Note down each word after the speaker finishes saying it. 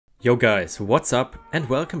Yo guys, what's up and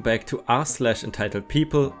welcome back to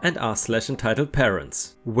r/EntitledPeople and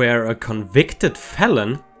r/EntitledParents, where a convicted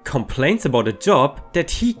felon complains about a job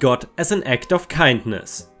that he got as an act of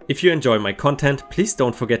kindness. If you enjoy my content, please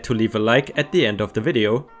don't forget to leave a like at the end of the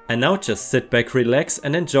video. And now just sit back, relax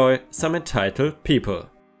and enjoy some entitled people.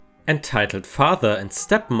 Entitled father and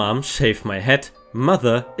stepmom shave my head,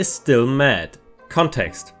 mother is still mad.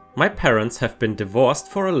 Context: my parents have been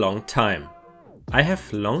divorced for a long time. I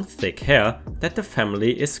have long thick hair that the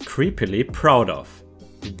family is creepily proud of.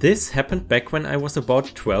 This happened back when I was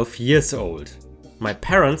about 12 years old. My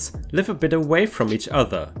parents live a bit away from each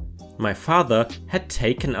other. My father had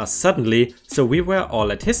taken us suddenly, so we were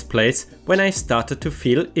all at his place when I started to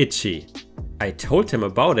feel itchy. I told him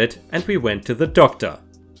about it and we went to the doctor.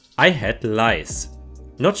 I had lice.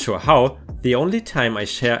 Not sure how, the only time I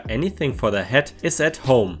share anything for the head is at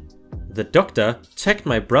home. The doctor checked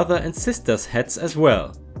my brother and sister's heads as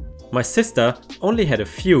well. My sister only had a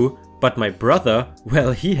few, but my brother,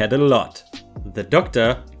 well, he had a lot. The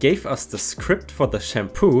doctor gave us the script for the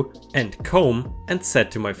shampoo and comb and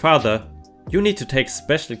said to my father, "You need to take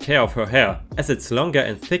special care of her hair, as it's longer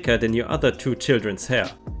and thicker than your other two children's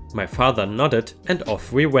hair." My father nodded and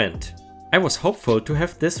off we went. I was hopeful to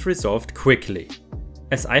have this resolved quickly.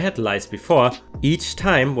 As I had lice before, each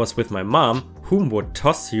time was with my mom, whom would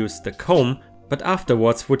use the comb, but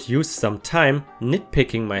afterwards would use some time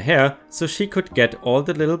nitpicking my hair so she could get all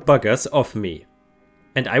the little buggers off me.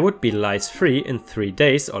 And I would be lice-free in 3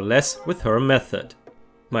 days or less with her method.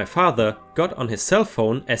 My father got on his cell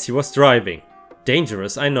phone as he was driving,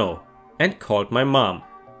 dangerous I know, and called my mom.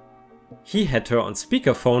 He had her on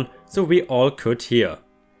speakerphone so we all could hear.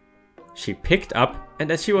 She picked up,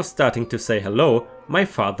 and as she was starting to say hello, my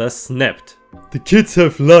father snapped. "The kids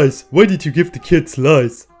have lice. Why did you give the kids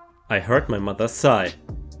lice?" I heard my mother sigh.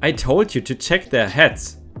 "I told you to check their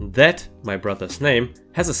heads. That, my brother's name,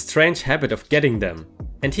 has a strange habit of getting them.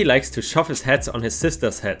 And he likes to shove his heads on his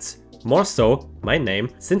sister's heads. More so, my name,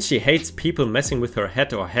 since she hates people messing with her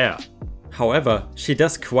head or hair. However, she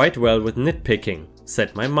does quite well with nitpicking,"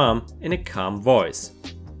 said my mom in a calm voice.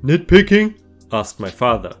 "Nitpicking?" asked my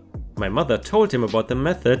father. My mother told him about the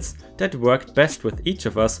methods that worked best with each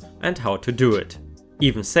of us and how to do it,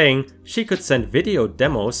 even saying she could send video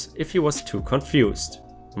demos if he was too confused.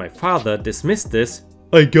 My father dismissed this.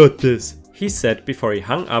 "I got this," he said before he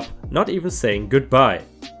hung up, not even saying goodbye.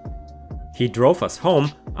 He drove us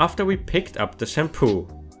home after we picked up the shampoo.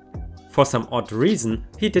 For some odd reason,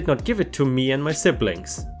 he did not give it to me and my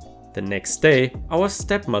siblings. The next day, our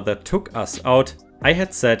stepmother took us out. I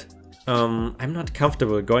had said, I'm not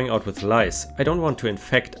comfortable going out with lice. I don't want to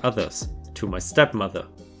infect others," to my stepmother.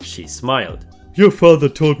 She smiled. "Your father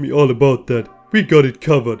told me all about that. We got it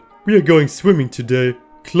covered. We are going swimming today.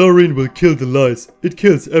 Chlorine will kill the lice. It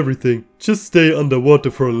kills everything. Just stay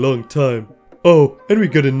underwater for a long time. Oh, and we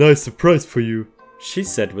got a nice surprise for you," she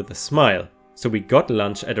said with a smile. So we got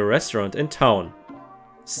lunch at a restaurant in town.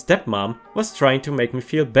 Stepmom was trying to make me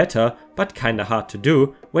feel better, but kinda hard to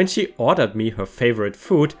do when she ordered me her favorite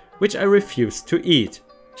food, which I refused to eat.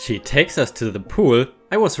 She takes us to the pool.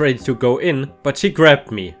 I was ready to go in, but she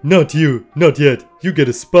grabbed me. "Not you, not yet. You get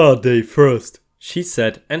a spa day first," she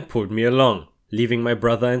said and pulled me along, leaving my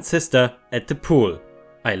brother and sister at the pool.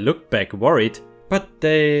 I looked back worried, but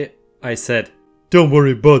I said, "Don't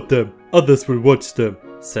worry about them. Others will watch them,"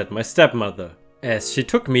 said my stepmother, as she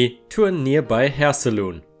took me to a nearby hair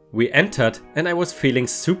salon. We entered and I was feeling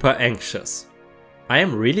super anxious. I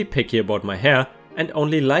am really picky about my hair and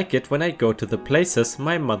only like it when I go to the places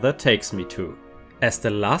my mother takes me to. As the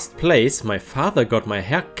last place my father got my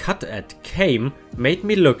hair cut at came, made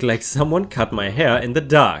me look like someone cut my hair in the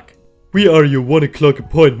dark. "We are your 1 o'clock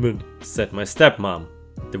appointment," said my stepmom.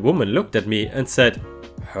 The woman looked at me and said,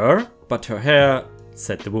 "Her? But her hair,"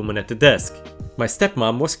 said the woman at the desk. My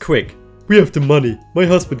stepmom was quick. "We have the money. My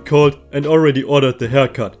husband called and already ordered the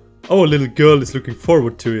haircut. Our little girl is looking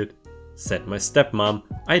forward to it," said my stepmom.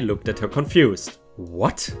 I looked at her confused.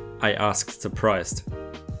 "What?" I asked, surprised.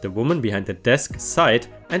 The woman behind the desk sighed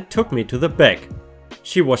and took me to the back.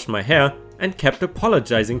 She washed my hair and kept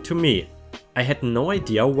apologizing to me. I had no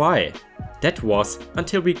idea why. That was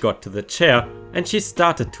until we got to the chair and she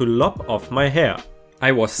started to lop off my hair.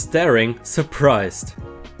 I was staring, surprised.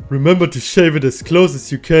 "Remember to shave it as close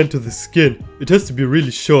as you can to the skin. It has to be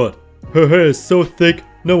really short. Her hair is so thick,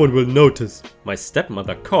 no one will notice," my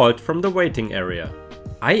stepmother called from the waiting area.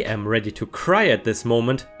 I am ready to cry at this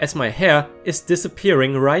moment as my hair is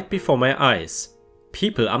disappearing right before my eyes.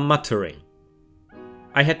 People are muttering.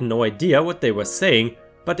 I had no idea what they were saying,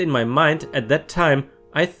 but in my mind at that time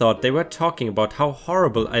I thought they were talking about how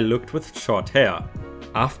horrible I looked with short hair.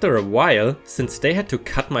 After a while, since they had to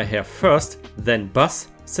cut my hair first, then buzz,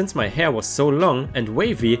 since my hair was so long and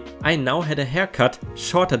wavy, I now had a haircut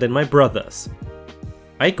shorter than my brother's.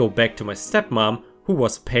 I go back to my stepmom, who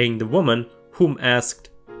was paying the woman, whom asked,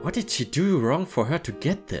 "What did she do wrong for her to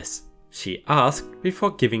get this?" She asked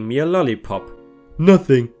before giving me a lollipop.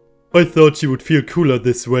 Nothing. I thought she would feel cooler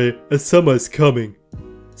this way, as summer is coming,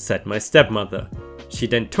 said my stepmother. She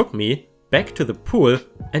then took me back to the pool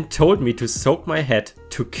and told me to soak my head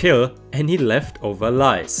to kill any leftover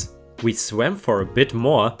lice. We swam for a bit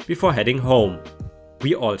more before heading home.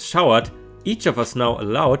 We all showered, each of us now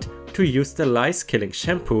allowed to use the lice killing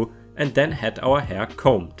shampoo, and then had our hair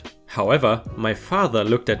combed. However, my father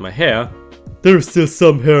looked at my hair. There is still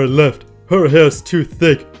some hair left. Her hair is too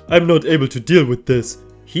thick. I'm not able to deal with this,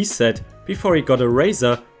 he said before he got a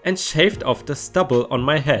razor and shaved off the stubble on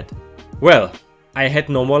my head. Well, I had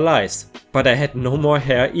no more lice, but I had no more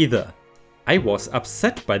hair either. I was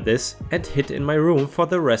upset by this and hid in my room for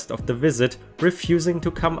the rest of the visit, refusing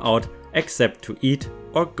to come out except to eat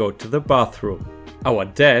or go to the bathroom. Our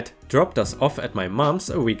dad dropped us off at my mom's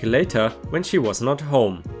a week later when she was not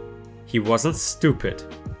home. He wasn't stupid.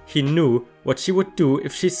 He knew what she would do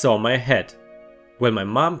if she saw my head. Well, my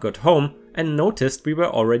mom got home and noticed we were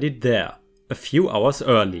already there, a few hours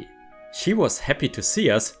early. She was happy to see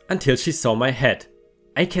us until she saw my head.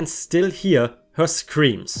 I can still hear her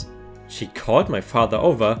screams. She called my father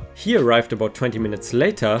over. He arrived about 20 minutes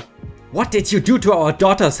later. "What did you do to our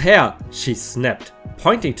daughter's hair?" she snapped,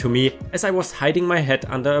 pointing to me as I was hiding my head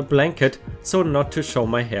under a blanket so not to show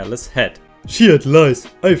my hairless head. She had lice.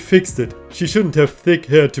 I fixed it. She shouldn't have thick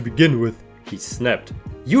hair to begin with, he snapped.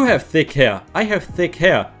 "You have thick hair, I have thick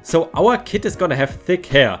hair, so our kid is gonna have thick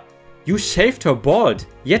hair. You shaved her bald,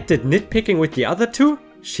 yet did nitpicking with the other two?"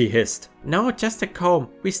 she hissed. "No, just a comb.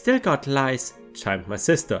 We still got lice," chimed my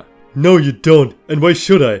sister. No, you don't. And why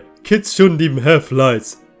should I? Kids shouldn't even have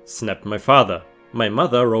lice, snapped my father. My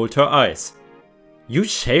mother rolled her eyes. "You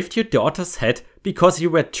shaved your daughter's head because you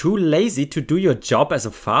were too lazy to do your job as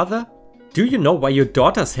a father? Do you know why your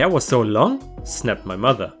daughter's hair was so long?" snapped my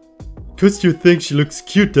mother. "'Cause you think she looks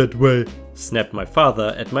cute that way," snapped my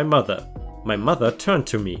father at my mother. My mother turned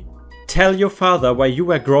to me. "Tell your father why you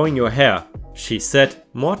were growing your hair," she said,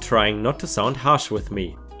 more trying not to sound harsh with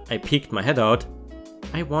me. I peeked my head out.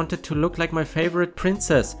 "I wanted to look like my favorite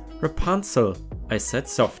princess, Rapunzel," I said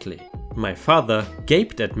softly. My father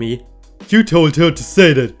gaped at me. "You told her to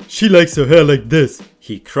say that. She likes her hair like this,"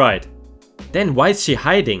 he cried. "Then why is she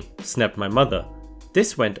hiding?" snapped my mother.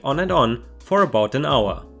 This went on and on for about an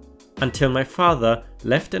hour, until my father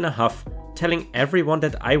left in a huff, telling everyone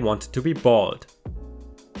that I wanted to be bald.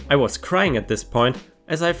 I was crying at this point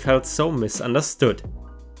as I felt so misunderstood.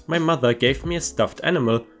 My mother gave me a stuffed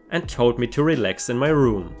animal and told me to relax in my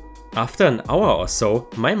room. After an hour or so,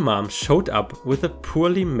 my mom showed up with a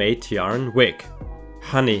poorly made yarn wig.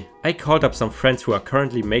 "Honey, I called up some friends who are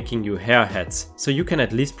currently making you hair hats, so you can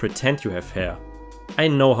at least pretend you have hair. I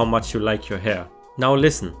know how much you like your hair. Now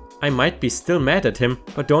listen, I might be still mad at him,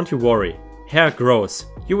 but don't you worry. Hair grows.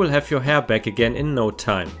 You will have your hair back again in no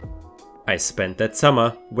time." I spent that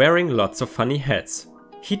summer wearing lots of funny hats.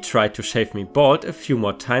 He tried to shave me bald a few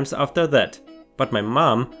more times after that, but my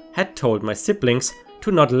mom had told my siblings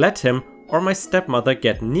to not let him or my stepmother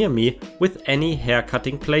get near me with any hair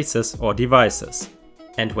cutting places or devices.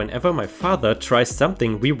 And whenever my father tries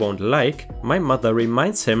something we won't like, my mother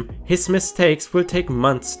reminds him his mistakes will take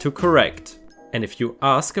months to correct. And if you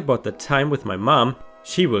ask about the time with my mom,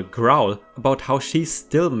 she will growl about how she's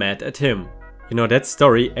still mad at him. You know, that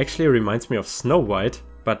story actually reminds me of Snow White,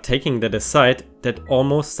 but taking that aside, that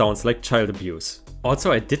almost sounds like child abuse.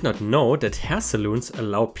 Also, I did not know that hair salons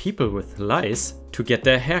allow people with lice to get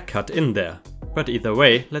their hair cut in there. But either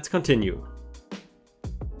way, let's continue.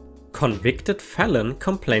 Convicted felon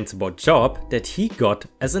complains about job that he got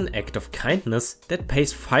as an act of kindness that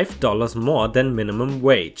pays $5 more than minimum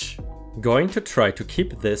wage. Going to try to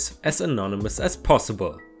keep this as anonymous as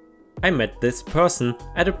possible. I met this person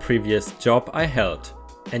at a previous job I held,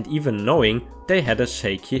 and even knowing they had a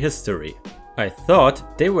shaky history. I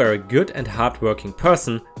thought they were a good and hardworking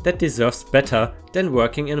person that deserves better than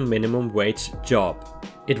working in a minimum wage job.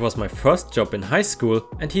 It was my first job in high school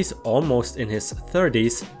and he's almost in his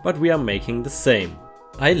 30s, but we are making the same.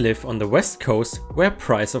 I live on the West Coast where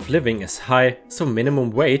price of living is high, so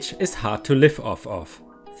minimum wage is hard to live off of.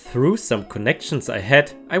 Through some connections I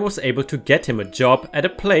had, I was able to get him a job at a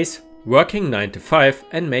place working 9 to 5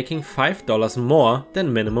 and making $5 more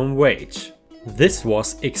than minimum wage. This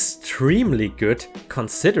was extremely good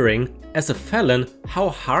considering, as a felon, how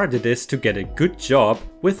hard it is to get a good job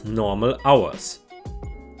with normal hours.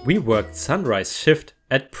 We worked sunrise shift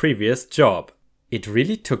at previous job. It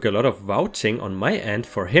really took a lot of vouching on my end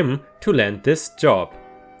for him to land this job.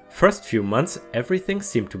 First few months everything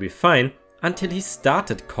seemed to be fine until he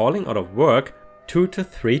started calling out of work 2 to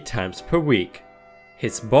 3 times per week.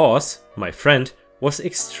 His boss, my friend, was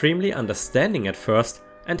extremely understanding at first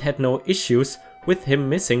and had no issues with him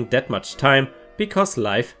missing that much time because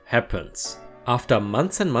life happens. After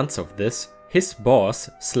months and months of this, his boss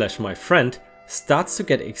 / my friend starts to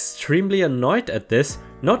get extremely annoyed at this,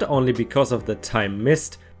 not only because of the time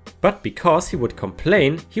missed, but because he would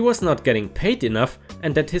complain he was not getting paid enough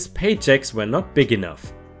and that his paychecks were not big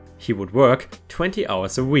enough. He would work 20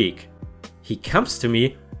 hours a week. He comes to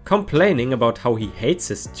me complaining about how he hates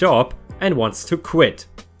his job and wants to quit.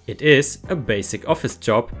 It is a basic office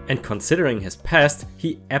job, and considering his past,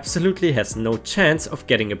 he absolutely has no chance of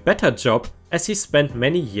getting a better job as he spent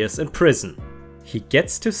many years in prison. He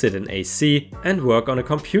gets to sit in AC and work on a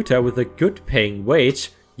computer with a good paying wage,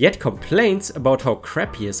 yet complains about how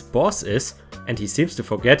crappy his boss is, and he seems to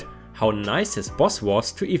forget how nice his boss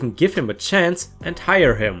was to even give him a chance and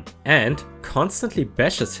hire him, and constantly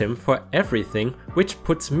bashes him for everything, which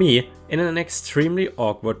puts me in an extremely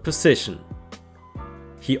awkward position.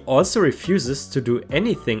 He also refuses to do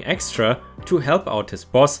anything extra to help out his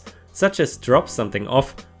boss, such as drop something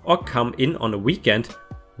off or come in on a weekend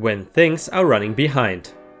when things are running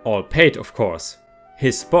behind. All paid, of course.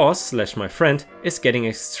 His boss / my friend is getting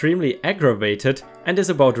extremely aggravated and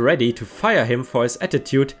is about ready to fire him for his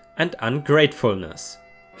attitude and ungratefulness.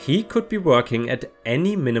 He could be working at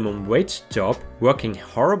any minimum wage job, working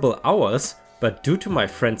horrible hours, but due to my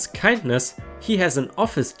friend's kindness, he has an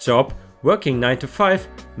office job, working 9 to 5,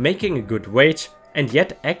 making a good wage, and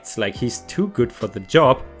yet acts like he's too good for the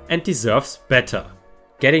job and deserves better.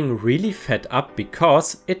 Getting really fed up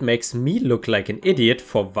because it makes me look like an idiot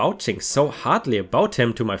for vouching so hardly about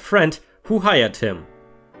him to my friend who hired him.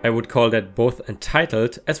 I would call that both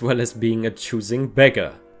entitled as well as being a choosing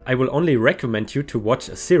beggar. I will only recommend you to watch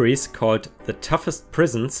a series called The Toughest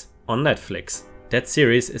Prisons on Netflix. That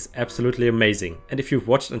series is absolutely amazing, and if you've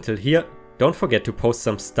watched until here, don't forget to post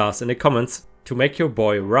some stars in the comments to make your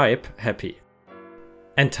boy Ripe happy.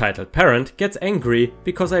 Entitled parent gets angry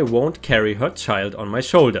because I won't carry her child on my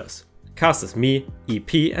shoulders. Cast is me,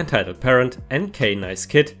 EP entitled parent, NK nice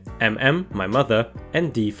kid, MM my mother,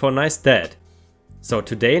 and D for nice dad. So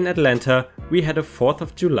today in Atlanta we had a 4th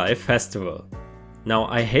of July festival. Now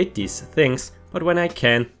I hate these things, but when I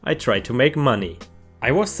can I try to make money.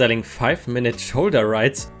 I was selling 5-minute shoulder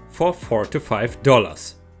rides for $4 to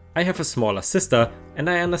 $5. I have a smaller sister and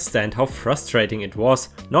I understand how frustrating it was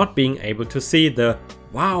not being able to see the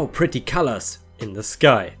 "wow, pretty colors" in the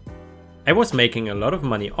sky. I was making a lot of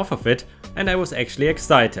money off of it and I was actually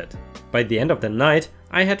excited. By the end of the night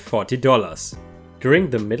I had $40. During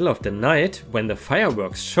the middle of the night, when the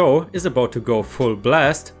fireworks show is about to go full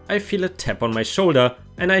blast, I feel a tap on my shoulder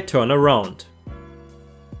and I turn around.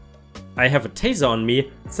 I have a taser on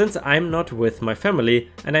me since I'm not with my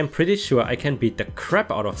family and I'm pretty sure I can beat the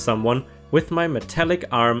crap out of someone with my metallic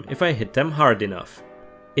arm if I hit them hard enough.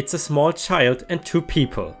 It's a small child and 2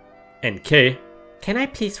 people. NK: "Can I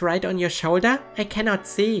please ride on your shoulder? I cannot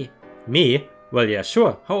see." Me: "Well, yeah,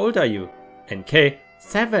 sure. How old are you?" NK: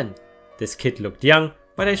 "7. This kid looked young,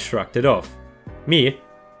 but I shrugged it off. Me: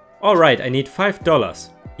 "Alright, I need $5.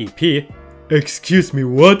 EP: Excuse me,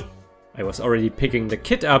 what? I was already picking the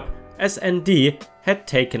kid up as ND had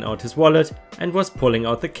taken out his wallet and was pulling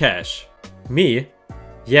out the cash. Me: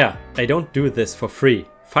 "Yeah, I don't do this for free.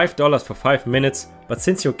 $5 for 5 minutes, but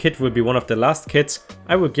since your kid will be one of the last kids,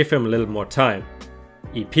 I will give him a little more time."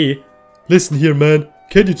 EP: Listen here, man.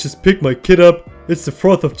 Can't you just pick my kid up? It's the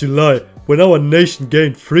 4th of July, when our nation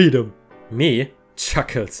gained freedom. Me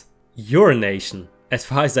chuckles: "Your nation. As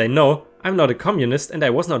far as I know, I'm not a communist and I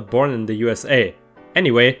was not born in the USA.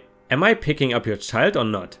 Anyway, am I picking up your child or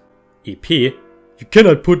not?" EP: You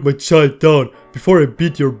cannot put my child down before I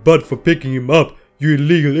beat your butt for picking him up, you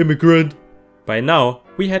illegal immigrant. By now,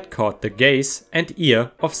 we had caught the gaze and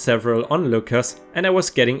ear of several onlookers and I was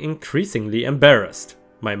getting increasingly embarrassed.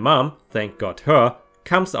 My mom, thank God her,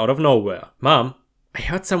 comes out of nowhere. "Mom, I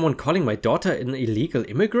heard someone calling my daughter an illegal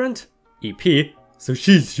immigrant?" EP: So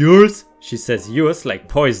she's yours? She says yours like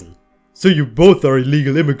poison. So you both are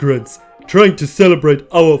illegal immigrants, trying to celebrate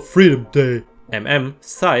our Freedom Day. MM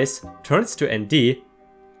sighs, turns to ND.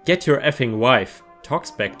 "Get your effing wife," talks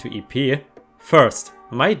back to EP. "First,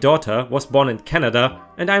 my daughter was born in Canada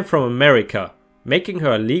and I'm from America. Making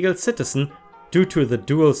her a legal citizen due to the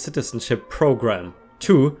dual citizenship program.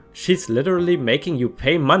 2. She's literally making you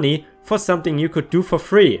pay money for something you could do for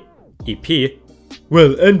free. EP.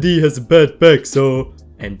 Well, ND has a bad back, so...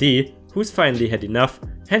 ND, who's finally had enough,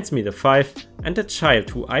 hands me the 5 and a child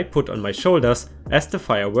who I put on my shoulders as the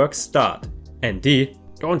fireworks start. ND.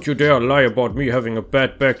 Don't you dare lie about me having a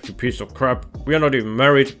bad back, you piece of crap. We are not even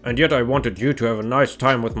married, and yet I wanted you to have a nice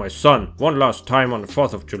time with my son, one last time on the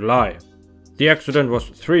 4th of July. The accident was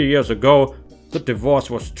 3 years ago, the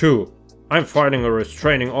divorce was 2. I'm filing a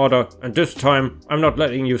restraining order, and this time I'm not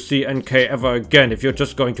letting you see NK ever again if you're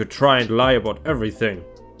just going to try and lie about everything.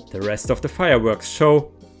 The rest of the fireworks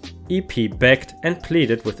show. EP begged and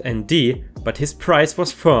pleaded with ND, but his price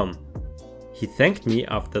was firm. He thanked me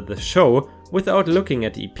after the show without looking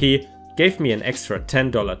at EP, gave me an extra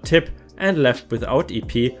 $10 tip and left without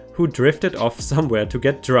EP, who drifted off somewhere to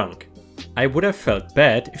get drunk. I would have felt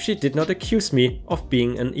bad if she did not accuse me of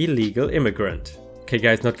being an illegal immigrant. Okay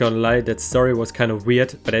guys, not gonna lie, that story was kind of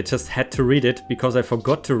weird, but I just had to read it because I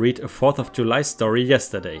forgot to read a 4th of July story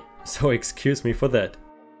yesterday. So excuse me for that.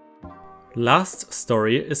 Last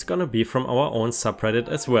story is gonna be from our own subreddit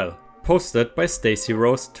as well, posted by Stacy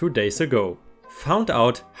Rose 2 days ago. Found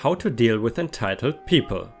out how to deal with entitled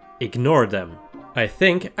people. Ignore them. I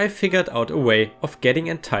think I figured out a way of getting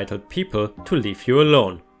entitled people to leave you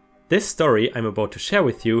alone. This story I'm about to share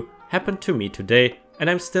with you happened to me today and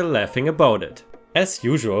I'm still laughing about it. As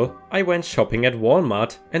usual, I went shopping at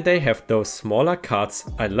Walmart and they have those smaller carts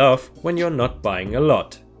I love when you're not buying a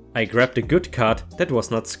lot. I grabbed a good cart that was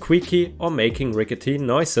not squeaky or making rickety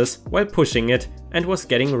noises while pushing it and was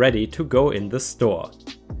getting ready to go in the store.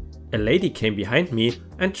 A lady came behind me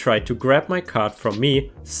and tried to grab my cart from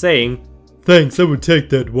me, saying, "Thanks, I will take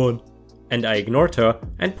that one." And I ignored her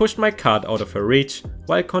and pushed my cart out of her reach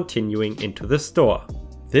while continuing into the store.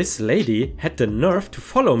 This lady had the nerve to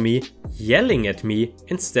follow me, yelling at me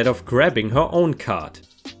instead of grabbing her own cart.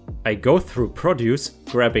 I go through produce,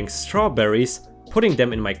 grabbing strawberries, putting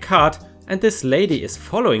them in my cart, and this lady is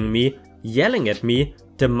following me, yelling at me,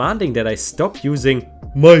 demanding that I stop using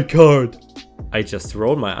my card. I just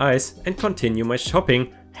roll my eyes and continue my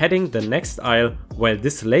shopping, heading the next aisle while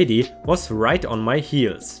this lady was right on my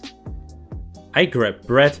heels. I grab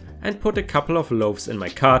bread and put a couple of loaves in my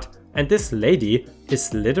cart, and this lady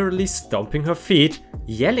is literally stomping her feet,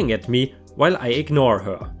 yelling at me while I ignore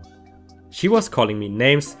her. She was calling me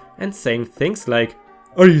names and saying things like,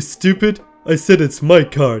 "Are you stupid? I said it's my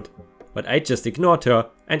card." But I just ignored her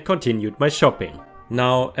and continued my shopping.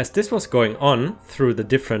 Now, as this was going on through the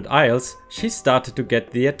different aisles, she started to get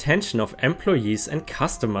the attention of employees and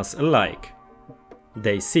customers alike.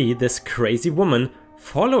 They see this crazy woman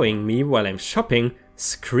following me while I'm shopping,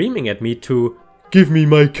 screaming at me to "Give me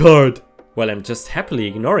my card," while I'm just happily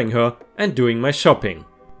ignoring her and doing my shopping.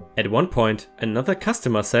 At one point, another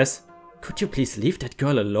customer says, "Could you please leave that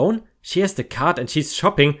girl alone? She has the card and she's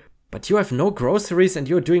shopping, but you have no groceries and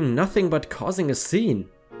you're doing nothing but causing a scene."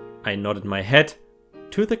 I nodded my head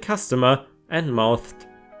to the customer and mouthed,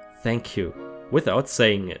 "Thank you," without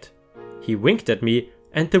saying it. He winked at me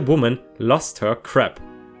and the woman lost her crap.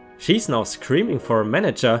 She's now screaming for a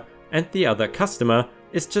manager and the other customer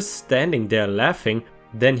is just standing there laughing.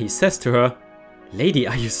 Then he says to her, "Lady,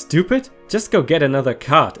 are you stupid? Just go get another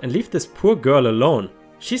card and leave this poor girl alone.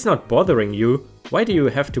 She's not bothering you. Why do you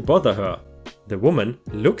have to bother her?" The woman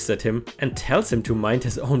looks at him and tells him to mind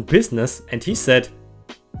his own business, and he said,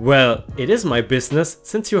 "Well, it is my business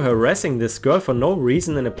since you're harassing this girl for no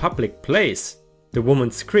reason in a public place." The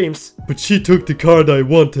woman screams, "But she took the card I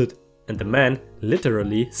wanted." And the man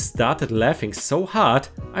literally started laughing so hard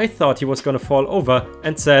I thought he was gonna fall over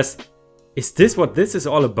and says, "Is this what this is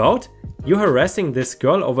all about? You harassing this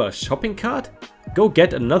girl over a shopping cart? Go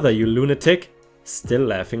get another, you lunatic." Still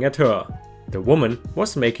laughing at her. The woman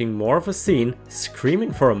was making more of a scene,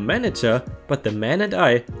 screaming for a manager, but the man and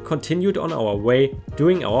I continued on our way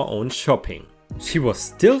doing our own shopping. She was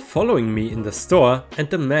still following me in the store and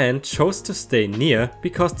the man chose to stay near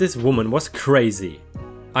because this woman was crazy.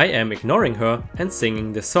 I am ignoring her and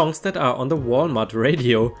singing the songs that are on the Walmart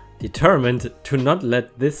radio, determined to not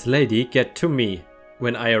let this lady get to me.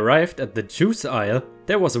 When I arrived at the juice aisle,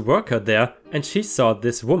 there was a worker there and she saw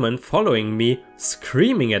this woman following me,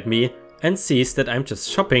 screaming at me, and sees that I'm just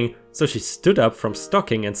shopping, so she stood up from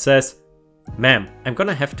stocking and says, "Ma'am, I'm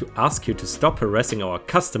gonna have to ask you to stop harassing our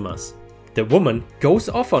customers." The woman goes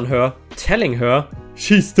off on her, telling her,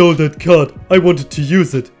 "She stole that card, I wanted to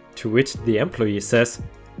use it." To which the employee says,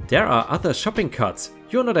 "There are other shopping carts,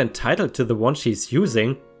 you're not entitled to the one she's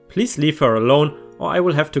using. Please leave her alone or I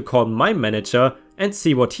will have to call my manager and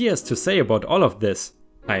see what he has to say about all of this."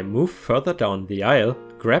 I move further down the aisle,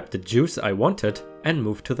 grabbed the juice I wanted and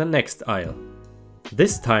moved to the next aisle.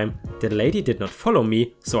 This time, the lady did not follow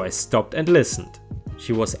me, so I stopped and listened.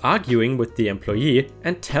 She was arguing with the employee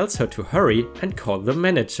and tells her to hurry and call the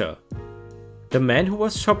manager. The man who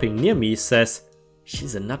was shopping near me says,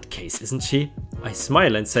 "She's a nutcase, isn't she?" I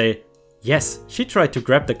smile and say, "Yes, she tried to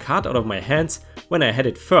grab the card out of my hands when I had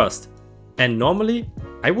it first. And normally,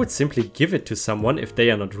 I would simply give it to someone if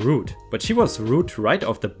they are not rude, but she was rude right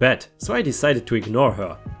off the bat, so I decided to ignore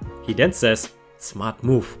her." He then says, "Smart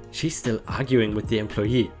move, she's still arguing with the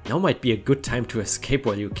employee. Now might be a good time to escape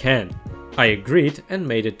while you can." I agreed and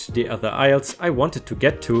made it to the other aisles I wanted to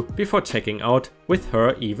get to before checking out, with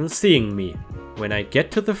her even seeing me. When I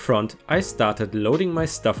get to the front, I started loading my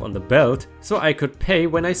stuff on the belt so I could pay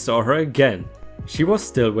when I saw her again. She was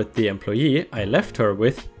still with the employee I left her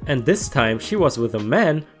with, and this time she was with a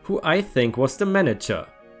man who I think was the manager.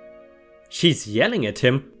 She's yelling at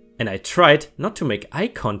him, and I tried not to make eye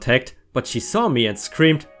contact, but she saw me and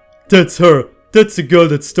screamed, "That's her! That's the girl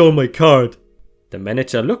that stole my card!" The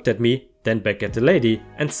manager looked at me, then back at the lady,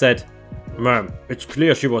 and said, "Ma'am, it's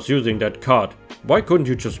clear she was using that card. Why couldn't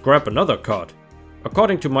you just grab another card?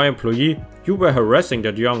 According to my employee, you were harassing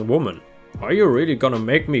that young woman. Are you really gonna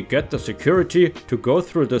make me get the security to go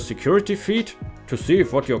through the security feed to see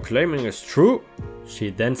if what you're claiming is true?"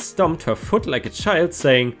 She then stomped her foot like a child,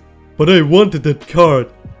 saying, "But I wanted that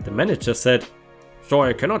card!" The manager said, "So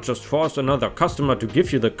I cannot just force another customer to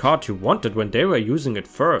give you the card you wanted when they were using it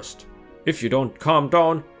first. If you don't calm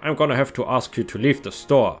down, I'm gonna have to ask you to leave the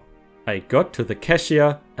store." I got to the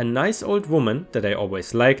cashier, a nice old woman that I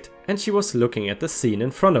always liked, and she was looking at the scene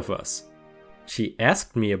in front of us. She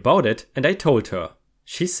asked me about it and I told her.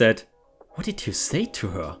 She said, "What did you say to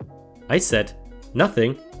her?" I said,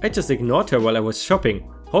 "Nothing, I just ignored her while I was shopping,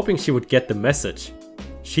 hoping she would get the message."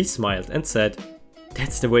 She smiled and said,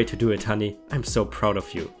 "That's the way to do it, honey, I'm so proud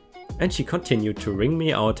of you." And she continued to ring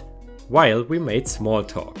me out while we made small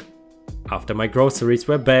talk. After my groceries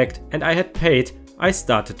were bagged and I had paid, I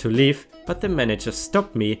started to leave, but the manager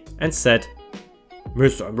stopped me and said,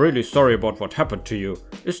 "Miss, I'm really sorry about what happened to you.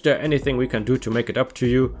 Is there anything we can do to make it up to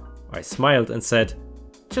you?" I smiled and said,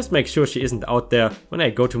 "Just make sure she isn't out there when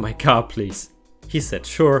I go to my car, please." He said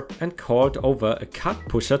sure and called over a cart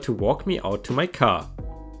pusher to walk me out to my car.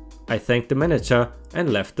 I thanked the manager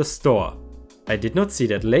and left the store. I did not see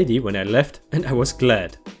that lady when I left and I was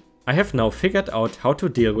glad. I have now figured out how to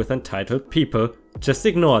deal with entitled people, just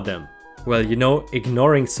ignore them. Well, you know,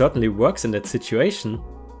 ignoring certainly works in that situation,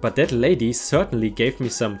 but that lady certainly gave me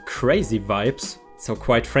some crazy vibes, so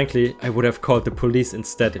quite frankly, I would have called the police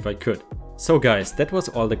instead if I could. So guys, that was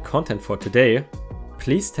all the content for today.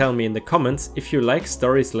 Please tell me in the comments if you like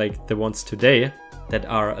stories like the ones today, that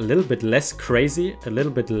are a little bit less crazy, a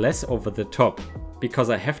little bit less over the top,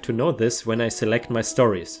 because I have to know this when I select my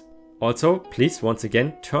stories. Also, please once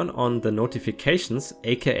again turn on the notifications,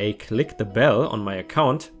 aka click the bell on my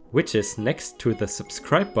account, which is next to the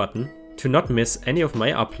subscribe button, to not miss any of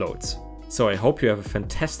my uploads. So I hope you have a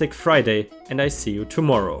fantastic Friday and I see you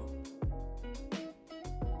tomorrow.